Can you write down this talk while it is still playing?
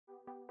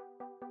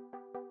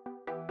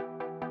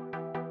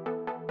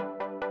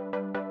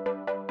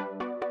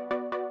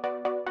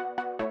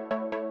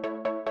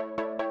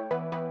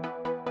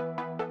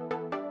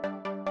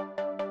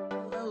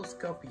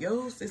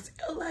Scorpios, it's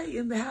LA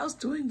in the house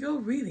doing your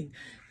reading.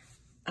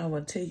 I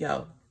want to tell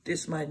y'all,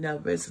 this might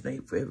not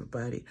resonate for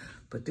everybody,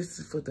 but this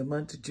is for the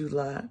month of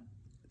July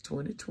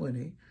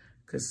 2020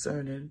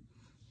 concerning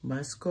my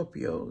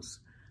Scorpios.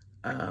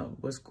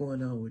 What's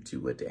going on with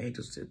you, what the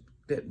angels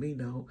let me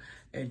know.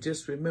 And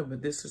just remember,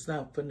 this is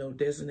not for no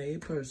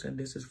designated person.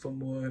 This is for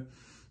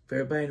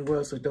everybody in the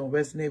world. So don't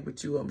resonate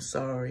with you, I'm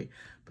sorry.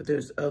 But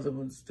there's other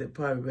ones that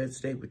probably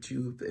resonate with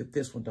you if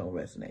this one don't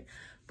resonate.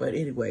 But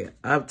anyway,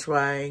 I'm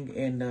trying,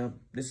 and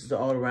this is an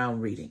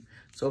all-around reading.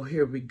 So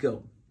here we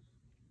go.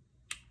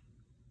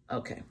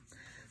 Okay.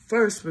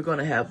 First, we're going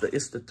to have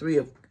it's the three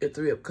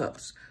of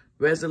cups.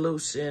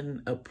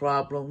 Resolution of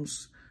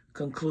problems,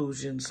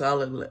 conclusion,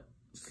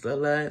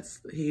 solace,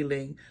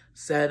 healing,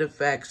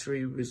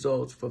 satisfactory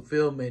results,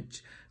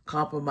 fulfillment,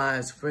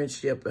 compromise,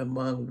 friendship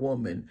among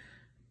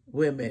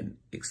women,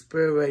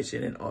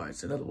 exploration, and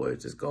arts. In other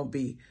words, it's going to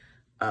be,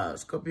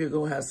 Scorpio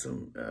going to have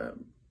some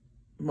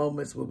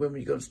moments where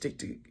women, you're going to stick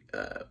to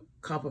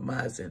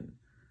compromising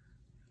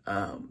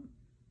and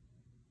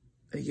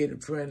getting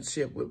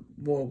friendship with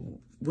more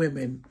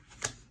women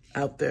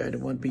out there that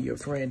want to be your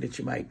friend that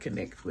you might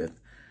connect with.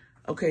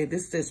 Okay,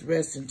 this says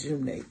rest and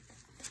rejuvenate.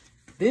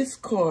 This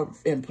card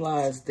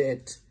implies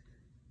that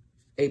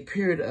a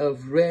period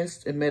of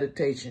rest and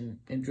meditation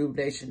and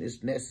rejuvenation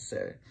is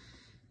necessary,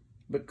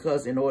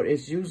 because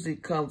it's usually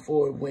come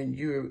forward when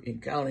you're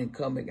encountering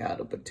coming out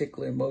of a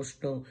particular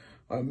emotional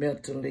or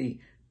mentally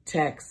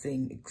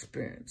taxing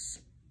experience.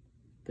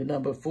 The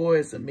number 4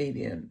 is a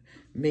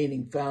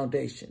meaning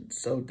foundation.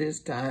 So this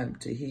time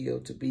to heal,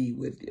 to be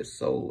with your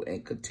soul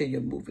and continue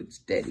moving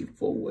steady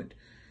forward.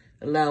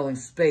 Allowing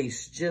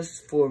space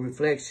just for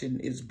reflection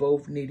is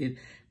both needed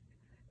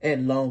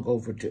and long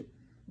overdue.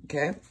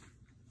 Okay?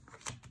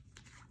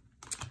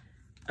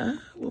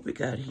 What we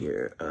got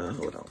here?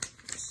 Hold on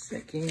a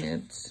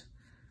second.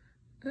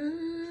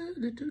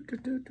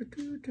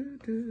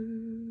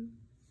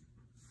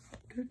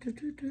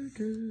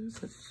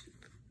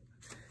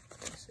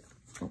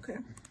 Okay.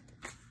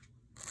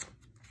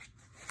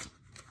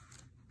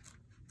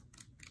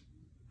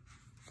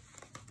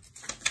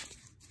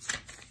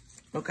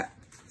 Okay.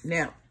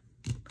 Now,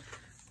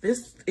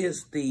 this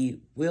is the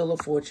Wheel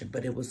of Fortune,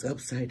 but it was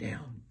upside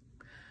down.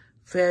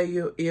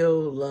 Failure,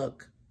 ill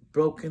luck,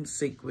 broken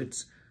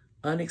secrets,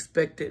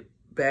 unexpected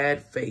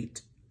bad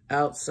fate,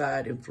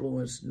 outside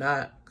influence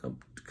not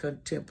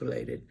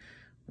contemplated.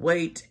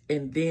 Wait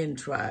and then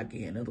try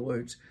again. In other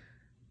words,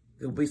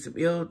 there'll be some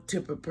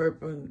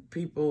ill-tempered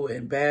people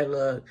and bad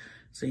luck,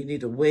 so you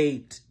need to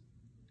wait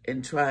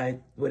and try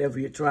whatever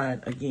you're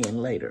trying again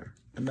later,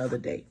 another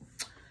day.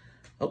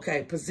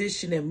 Okay,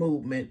 position and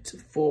movement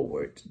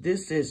forward.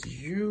 This is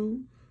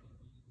you,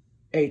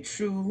 a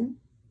true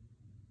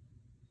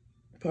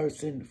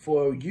person,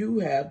 for you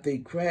have the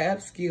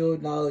craft, skill,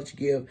 knowledge,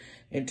 give,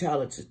 and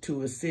talent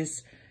to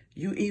assist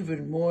you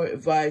even more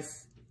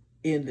advice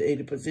in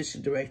the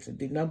position direction.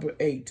 The number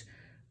 8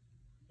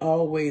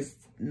 always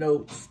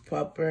notes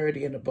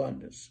prosperity and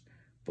abundance.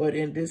 But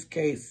in this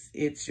case,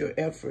 it's your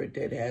effort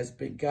that has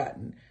been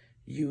gotten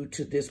you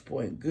to this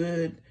point.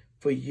 Good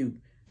for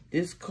you.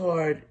 This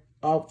card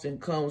often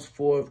comes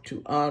forth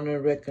to honor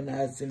and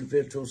recognize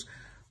individuals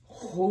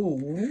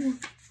who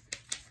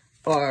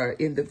are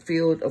in the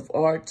field of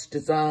arts,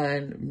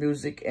 design,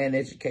 music, and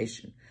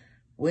education.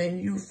 When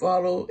you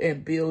follow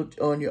and build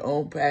on your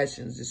own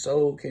passions, the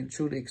soul can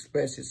truly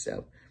express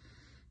itself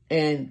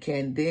and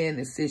can then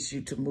assist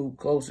you to move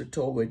closer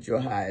towards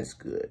your highest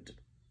good.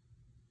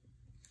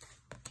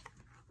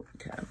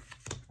 Okay.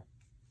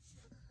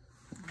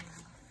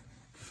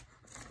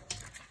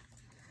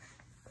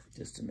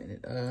 Just a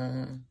minute.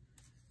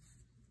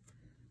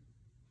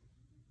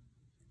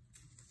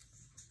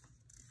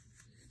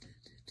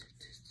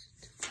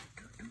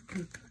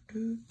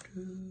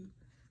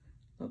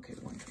 Okay,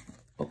 wonderful.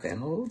 Okay,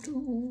 hold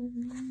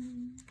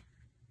on.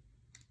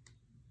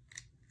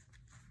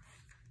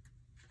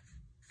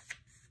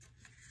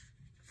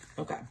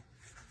 Okay,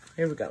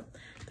 here we go.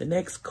 The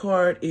next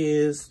card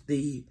is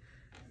the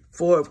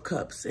 4 of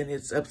Cups, and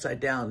it's upside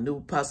down.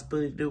 New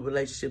possibilities, new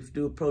relationships,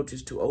 new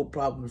approaches to old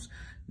problems,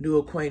 new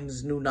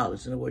acquaintances, new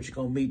knowledge. In other words, you're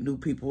going to meet new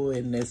people,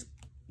 and that's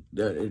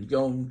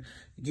going to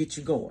get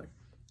you going.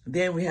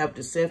 Then we have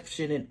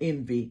deception and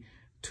envy.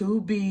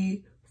 To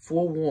be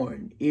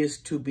forewarned is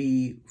to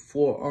be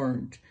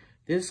forearmed.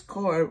 This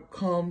card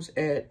comes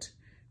at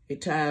a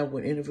time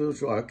when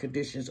individuals or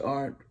conditions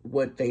aren't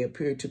what they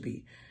appear to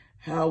be.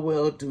 How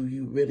well do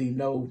you really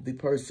know the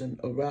person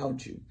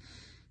around you?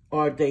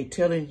 Are they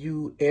telling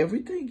you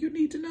everything you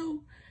need to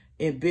know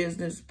in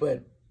business?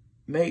 But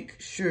make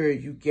sure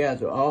you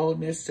gather all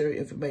necessary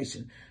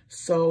information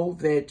so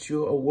that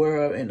you're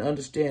aware and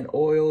understand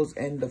oils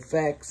and the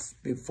facts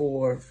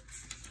before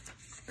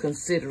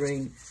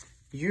considering.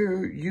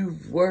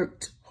 You've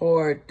worked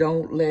hard.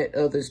 Don't let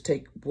others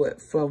take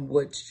what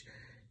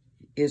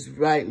is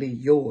rightly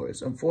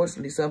yours.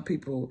 Unfortunately, some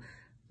people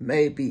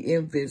may be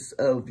envious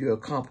of your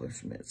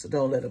accomplishments, so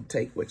don't let them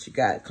take what you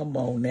got. Come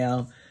on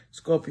now.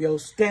 Scorpio,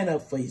 stand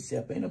up for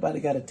yourself. Ain't nobody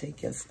got to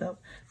take your stuff.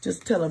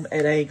 Just tell them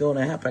it ain't going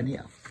to happen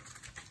here.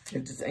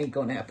 It just ain't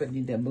going to happen.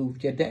 You need to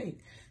move your day.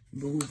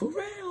 Move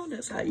around.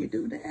 That's how you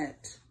do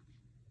that.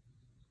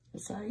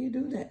 That's how you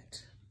do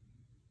that.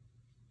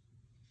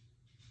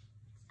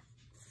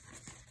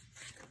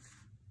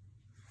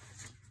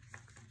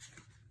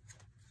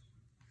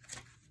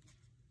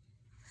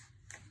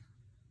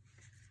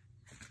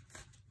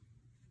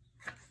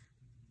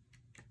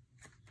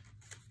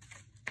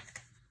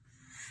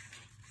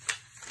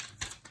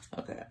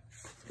 Okay.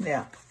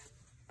 Now,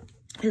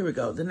 here we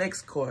go. The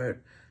next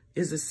card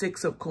is the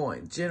Six of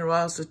Coins.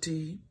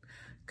 Generosity,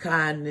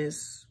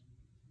 kindness,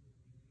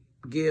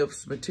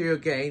 gifts, material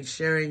gain,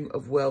 sharing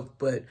of wealth,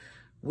 but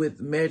with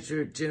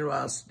measured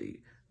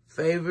generosity.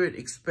 Favored,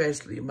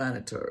 especially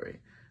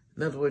monetary.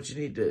 In other words,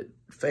 you need to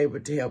favor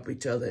to help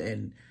each other,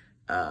 and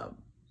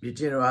your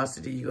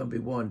generosity, you're going to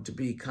be wanting to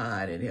be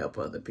kind and help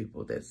other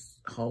people that's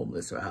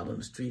homeless or out on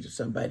the street, or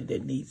somebody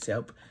that needs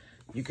help.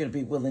 You're going to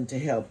be willing to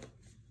help.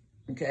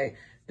 Okay,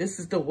 this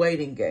is the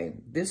waiting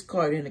game. This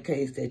card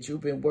indicates that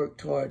you've been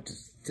worked hard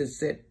to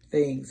set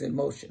things in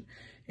motion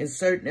in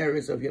certain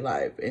areas of your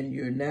life, and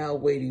you're now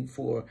waiting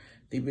for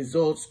the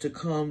results to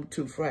come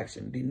to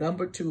fruition. The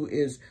number 2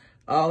 is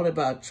all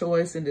about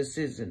choice and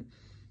decision.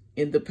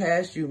 In the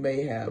past, you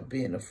may have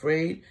been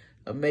afraid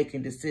of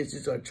making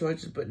decisions or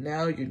choices, but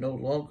now you're no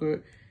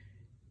longer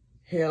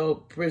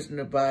held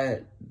prisoner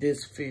by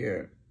this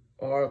fear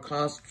or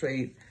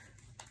concentrate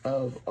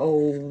of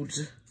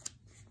old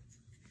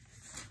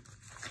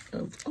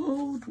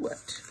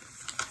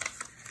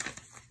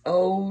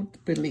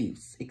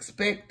beliefs.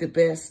 Expect the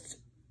best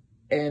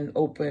and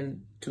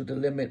open to the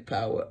limit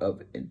power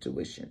of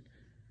intuition,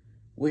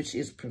 which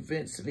is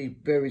previously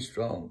very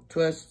strong.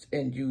 Trust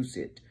and use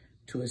it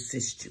to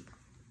assist you.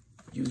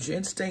 Use your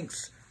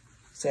instincts.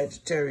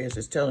 Sagittarius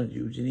is telling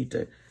you, you need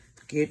to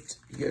get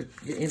your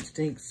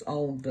instincts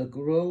on the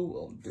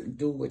grow,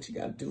 do what you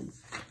got to do.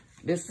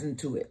 Listen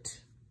to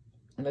it.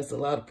 And that's a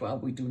lot of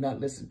problem. We do not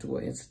listen to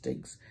our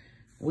instincts.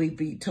 We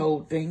be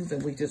told things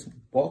and we just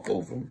walk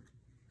over them.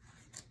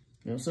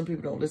 You know, some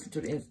people don't listen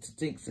to the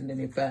instincts and then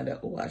they find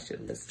out, oh, I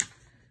should listen.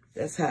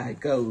 That's how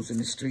it goes in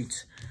the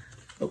streets.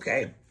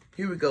 Okay,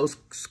 here we go,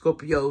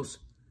 Scorpios.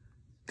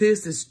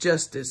 This is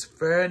justice,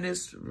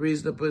 fairness,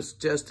 reasonableness,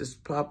 justice,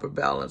 proper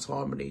balance,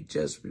 harmony,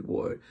 just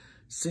reward,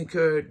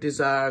 secure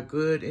desire,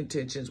 good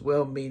intentions,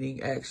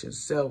 well-meaning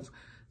actions,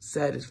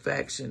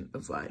 self-satisfaction,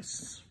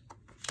 advice.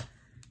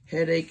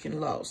 Headache and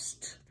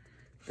lost.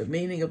 The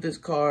meaning of this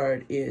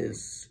card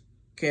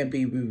can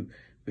be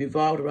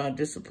revolved around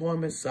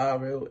disappointment,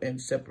 sorrow,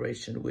 and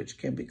separation, which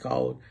can be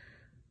cause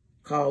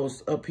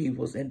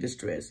upheavals and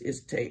distress.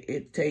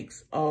 It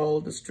takes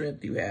all the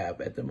strength you have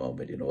at the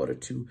moment in order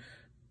to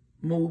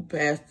move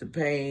past the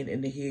pain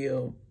and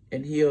heal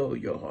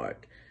your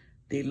heart.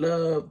 The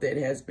love that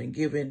has been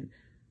given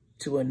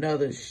to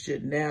another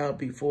should now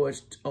be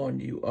forced on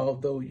you.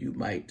 Although you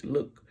might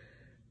look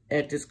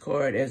at this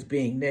card as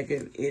being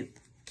negative, it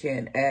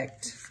can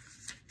act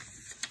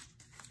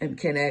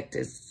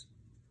as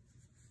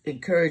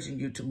encouraging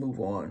you to move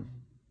on.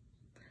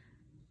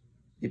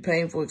 The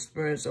painful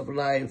experience of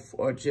life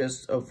or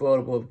just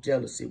avoidable of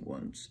jealousy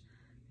ones.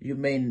 You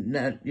may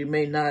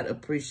not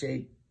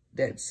appreciate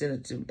that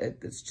sensitive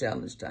at this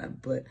challenge time,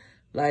 but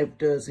life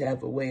does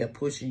have a way of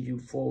pushing you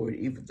forward,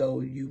 even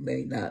though you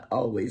may not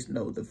always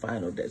know the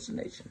final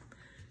destination.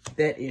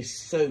 That is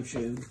so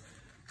true.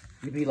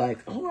 You'd be like,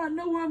 oh, I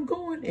know where I'm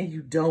going, and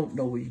you don't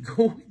know where you're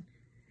going.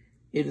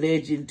 It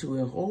led you into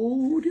a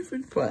whole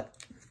different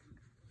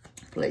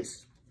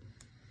place.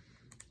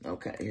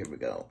 Okay, here we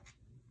go.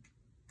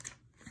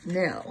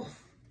 Now,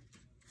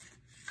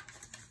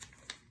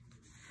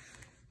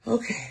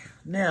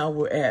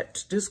 we're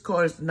at, this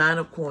card is 9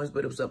 of Coins,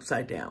 but it was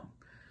upside down.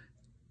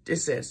 It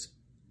says,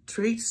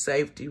 treat,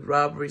 safety,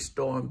 robbery,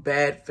 storm,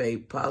 bad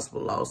fate,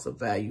 possible loss of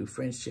value,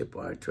 friendship,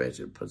 or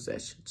treasured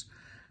possessions.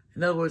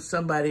 In other words,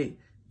 somebody,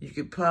 you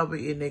could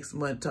probably in next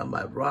month talk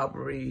about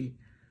robbery,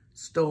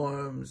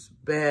 storms,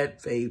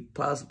 bad fate,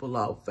 possible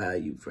loss of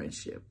value,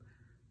 friendship.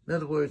 In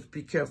other words,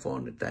 be careful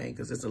on the thing,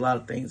 because there's a lot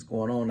of things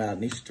going on out in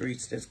these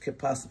streets that could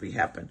possibly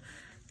happen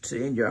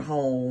in your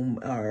home,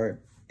 or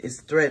it's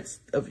threats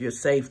of your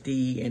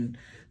safety, and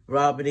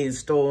robbery and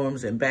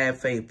storms and bad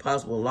fate,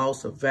 possible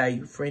loss of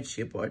value,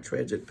 friendship, or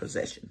treasured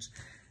possessions.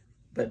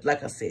 But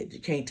like I said,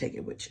 you can't take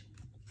it with you.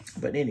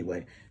 But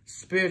anyway,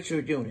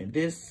 spiritual union.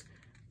 This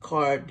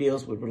card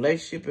deals with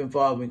relationship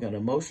involving an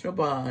emotional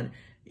bond.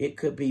 It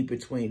could be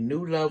between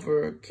new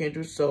lover,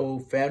 kindred soul,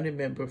 family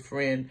member,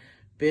 friend,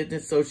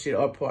 business associate,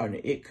 or partner.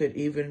 It could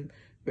even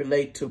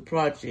relate to a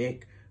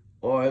project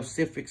or a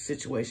specific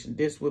situation.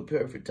 This would be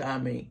perfect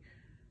timing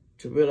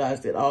to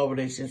realize that all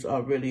relations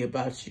are really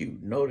about you.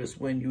 Notice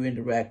when you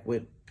interact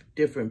with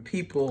different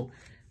people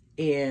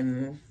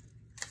in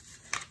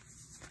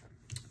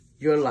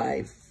your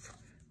life,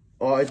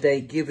 are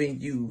they giving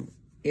you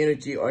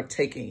energy or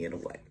taking it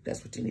away?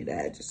 That's what you need to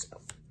ask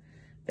yourself.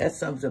 That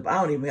sums up.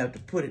 I don't even have to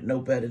put it no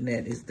better than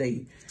that. Is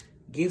they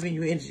giving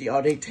you energy,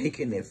 or they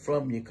taking it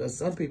from you? Because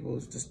some people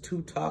is just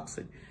too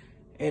toxic,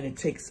 and it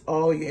takes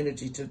all your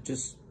energy to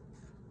just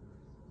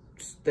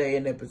stay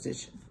in that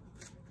position.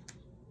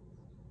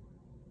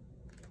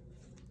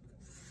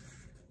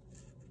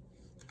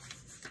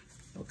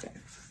 Okay.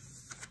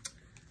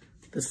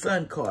 The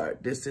Sun card.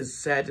 This is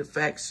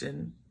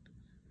satisfaction,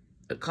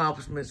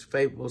 accomplishments,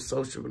 favorable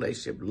social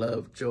relationship,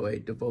 love, joy,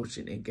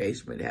 devotion,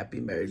 engagement, happy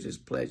marriages,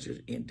 pleasure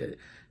in the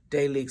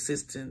daily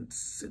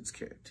existence, and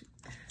security.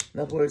 In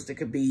other words, there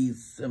could be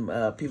some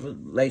people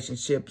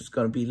relationships. It's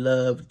going to be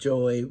love,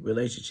 joy,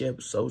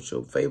 relationships,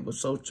 social, favorable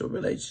social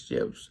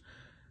relationships,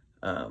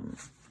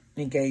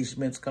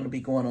 engagements going to be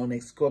going on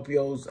next.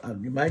 Scorpios,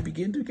 you might be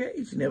getting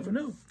engaged. You never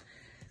know.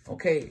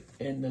 Okay,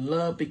 and the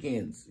love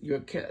begins. Your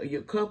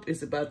cup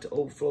is about to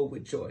overflow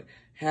with joy,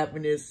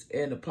 happiness,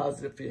 and a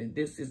positive feeling.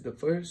 This is the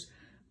first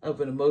of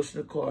an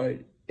emotional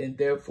card, and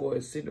therefore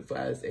it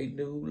signifies a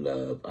new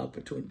love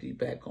opportunity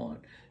back on.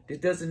 This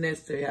doesn't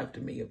necessarily have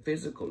to mean a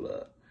physical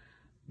love,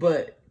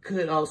 but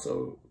could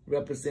also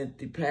represent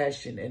the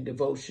passion and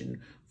devotion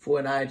for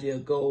an ideal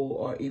goal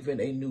or even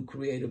a new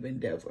creative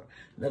endeavor.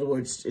 In other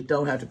words, it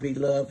don't have to be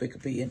love. It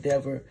could be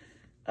endeavor.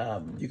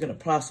 You're going to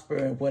prosper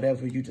in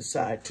whatever you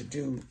decide to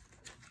do.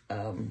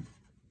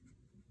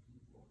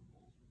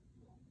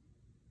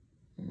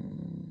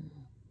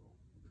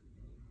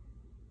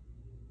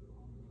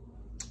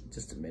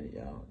 Just a minute,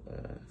 y'all.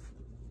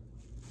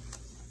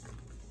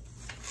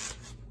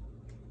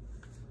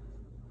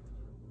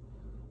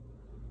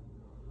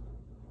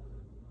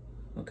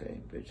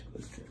 Okay, bitch,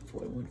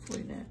 41,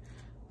 49.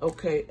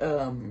 Okay,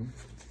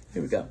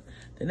 here we go.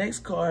 The next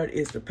card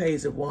is the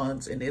Page of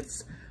Wands, and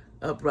it's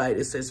upright.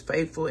 It says,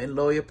 faithful and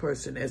loyal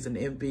person as an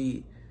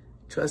envy,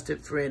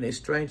 trusted friend, a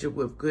stranger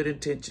with good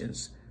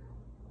intentions,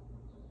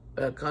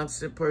 a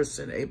constant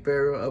person, a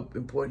bearer of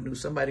important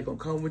news. Somebody gonna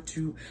come with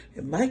you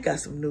and might got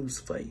some news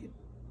for you.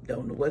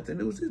 Don't know what the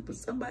news is, but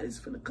somebody's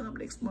gonna come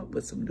next month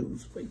with some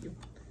news for you.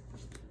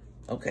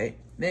 Okay,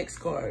 next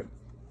card,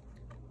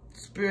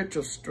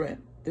 spiritual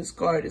strength. This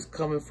card is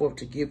coming forth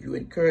to give you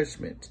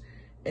encouragement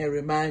and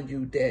remind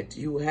you that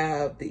you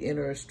have the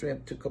inner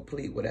strength to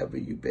complete whatever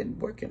you've been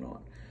working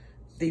on.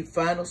 The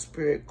final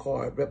spirit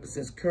card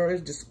represents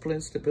courage,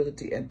 discipline,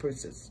 stability, and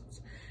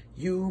persistence.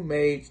 You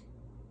may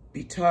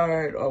be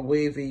tired or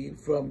wavy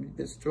from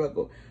the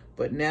struggle,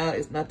 but now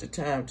is not the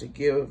time to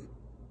give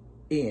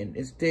in.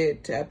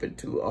 Instead, tap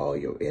into all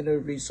your inner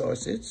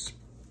resources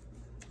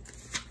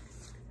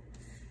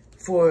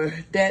for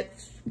that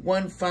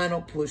one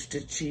final push to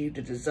achieve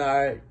the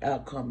desired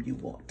outcome you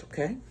want,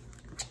 okay?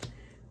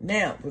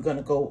 Now, we're going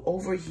to go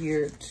over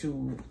here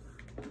to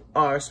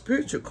our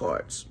spiritual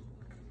cards.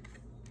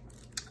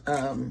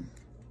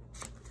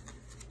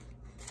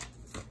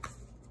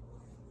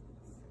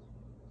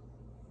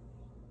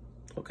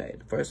 Okay,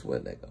 the first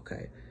one, like,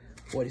 okay,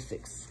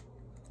 46.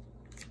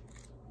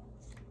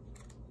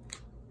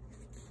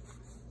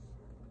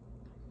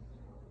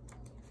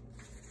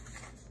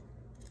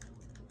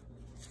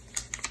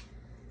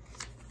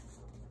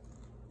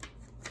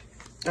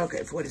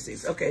 Okay,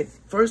 46. Okay,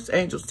 first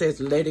angel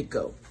says, let it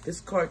go. This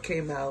card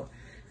came out.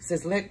 It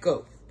says, let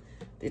go.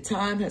 The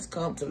time has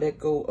come to let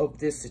go of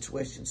this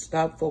situation.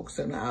 Stop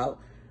focusing on how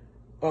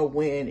or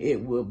when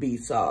it will be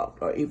solved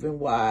or even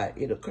why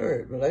it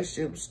occurred.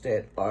 Relationships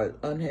that are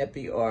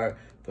unhappy or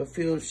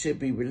fulfilled should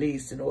be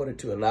released in order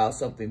to allow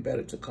something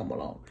better to come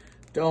along.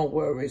 Don't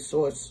worry,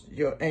 source.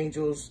 Your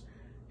angels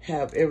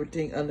have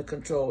everything under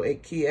control. A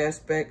key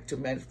aspect to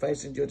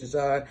manifesting your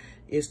desire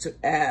is to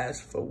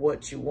ask for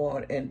what you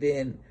want and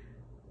then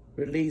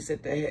release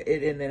it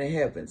in the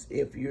heavens.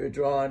 If you're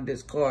drawing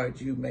this card,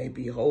 you may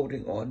be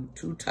holding on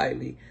too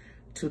tightly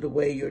to the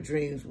way your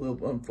dreams will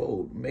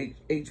unfold. Make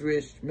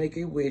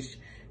a wish,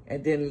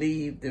 and then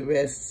leave the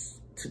rest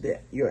to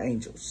your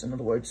angels. In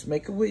other words,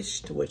 make a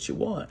wish to what you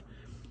want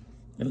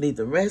and leave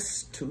the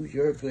rest to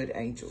your good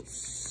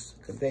angels,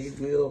 because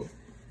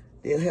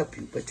they'll help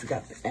you. But you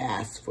got to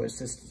ask for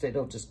assistance. They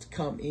don't just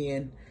come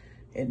in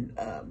and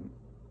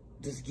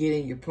just get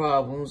in your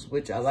problems,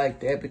 which I like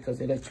that because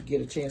they let you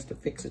get a chance to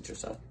fix it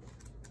yourself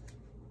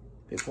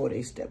before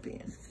they step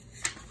in.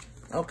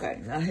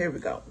 Okay, now here we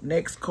go.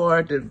 Next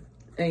card the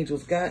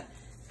angels got,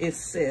 it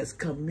says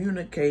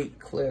communicate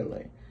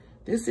clearly.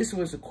 This issue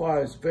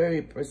requires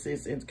very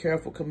precise and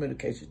careful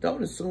communication.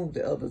 Don't assume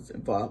the others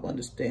involved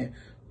understand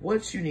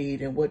what you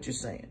need and what you're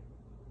saying.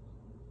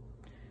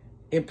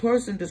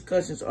 In-person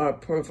discussions are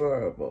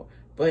preferable,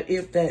 but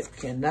if that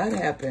cannot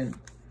happen,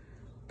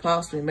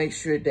 possibly make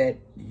sure that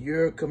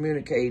your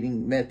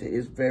communicating method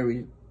is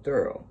very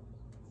thorough.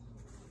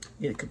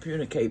 You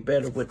communicate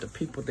better with the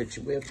people that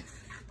you're with,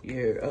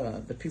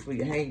 the people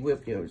you hang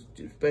with, your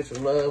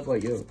special love or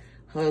your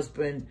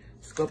husband.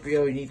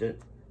 Scorpio, you need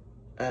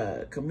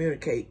to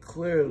communicate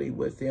clearly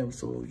with them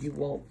so you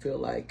won't feel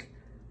like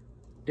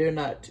they're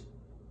not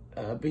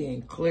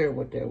being clear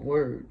with their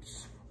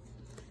words.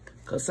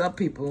 Because some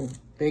people,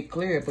 they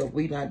clear, but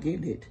we not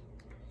getting it,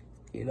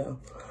 you know.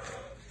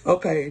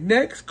 Okay,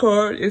 next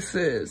card, it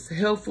says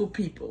helpful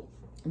people.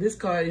 This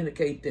card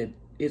indicates that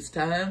It's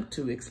time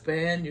to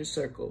expand your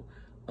circle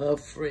of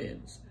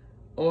friends,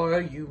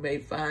 or you may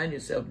find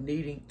yourself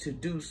needing to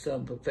do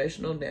some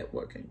professional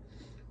networking.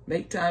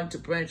 Make time to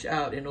branch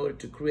out in order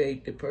to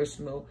create the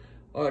personal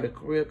or the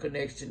career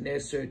connection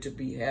necessary to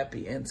be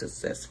happy and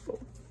successful.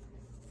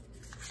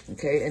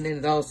 Okay, and then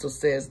it also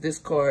says this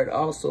card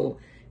also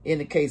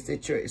indicates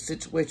that your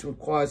situation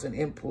requires an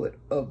input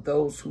of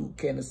those who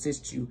can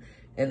assist you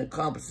and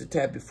accomplish the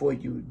task before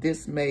you.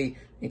 This may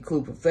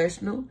include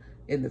professional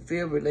in the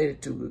field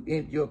related to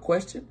your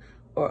question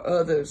or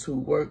others who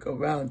work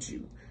around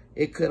you.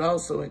 It could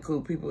also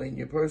include people in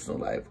your personal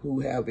life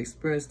who have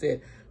experience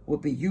that will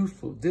be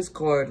useful. This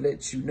card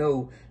lets you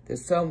know that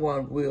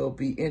someone will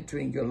be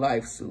entering your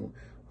life soon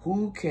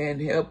who can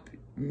help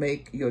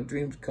make your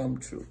dreams come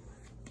true.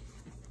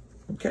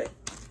 Okay,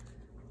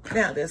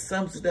 now that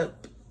sums it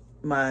up,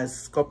 my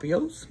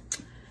Scorpios.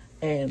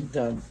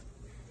 And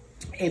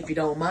if you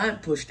don't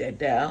mind, push that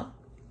down.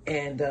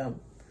 And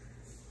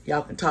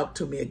y'all can talk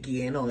to me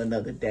again on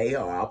another day,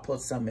 or I'll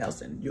post something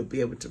else and you'll be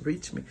able to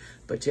reach me.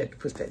 But you have to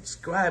push that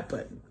subscribe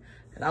button.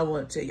 And I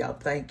want to tell y'all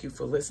thank you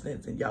for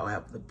listening. And y'all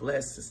have the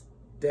blessed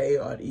day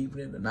or the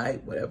evening, the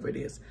night, whatever it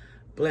is.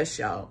 Bless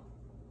y'all.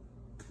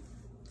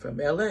 From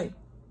LA.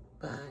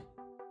 Bye.